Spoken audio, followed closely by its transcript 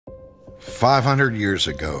500 years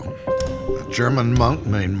ago, a German monk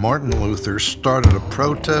named Martin Luther started a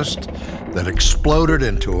protest that exploded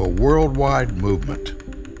into a worldwide movement.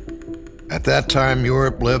 At that time,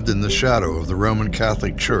 Europe lived in the shadow of the Roman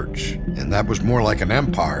Catholic Church, and that was more like an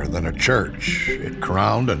empire than a church. It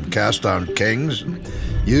crowned and cast down kings and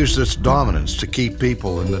used its dominance to keep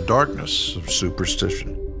people in the darkness of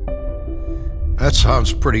superstition. That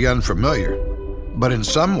sounds pretty unfamiliar, but in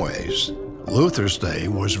some ways, Luther's day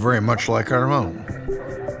was very much like our own.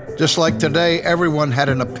 Just like today, everyone had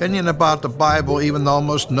an opinion about the Bible, even though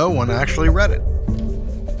almost no one actually read it.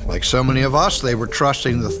 Like so many of us, they were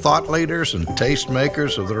trusting the thought leaders and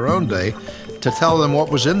tastemakers of their own day to tell them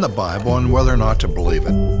what was in the Bible and whether or not to believe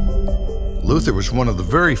it. Luther was one of the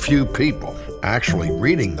very few people actually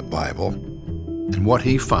reading the Bible, and what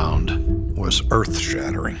he found was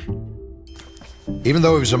earth-shattering. Even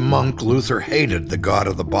though he was a monk, Luther hated the God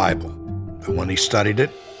of the Bible. But when he studied it,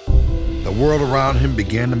 the world around him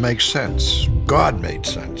began to make sense. God made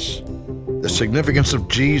sense. The significance of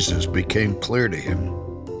Jesus became clear to him.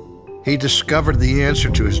 He discovered the answer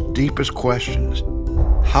to his deepest questions.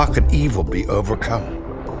 How could evil be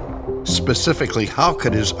overcome? Specifically, how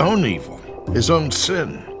could his own evil, his own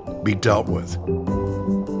sin, be dealt with?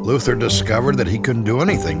 Luther discovered that he couldn't do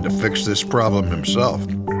anything to fix this problem himself.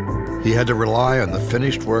 He had to rely on the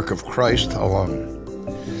finished work of Christ alone.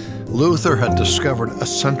 Luther had discovered a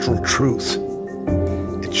central truth.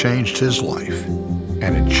 It changed his life,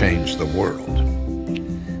 and it changed the world.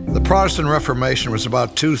 The Protestant Reformation was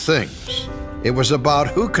about two things. It was about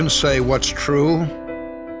who can say what's true,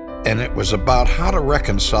 and it was about how to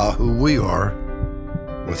reconcile who we are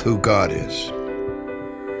with who God is.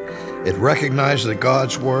 It recognized that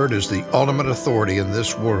God's Word is the ultimate authority in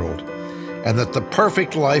this world, and that the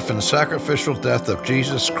perfect life and sacrificial death of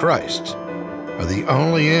Jesus Christ are the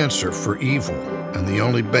only answer for evil and the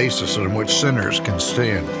only basis on which sinners can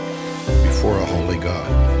stand before a holy God.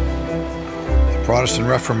 The Protestant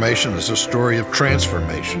Reformation is a story of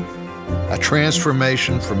transformation, a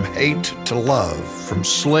transformation from hate to love, from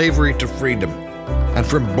slavery to freedom, and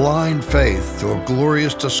from blind faith to a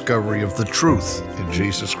glorious discovery of the truth in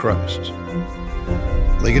Jesus Christ.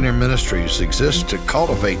 Ligonier Ministries exists to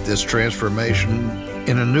cultivate this transformation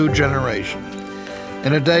in a new generation.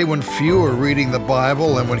 In a day when few are reading the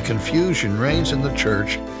Bible and when confusion reigns in the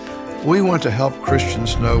church, we want to help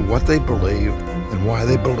Christians know what they believe and why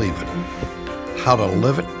they believe it, how to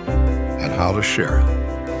live it, and how to share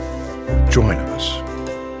it. Join us.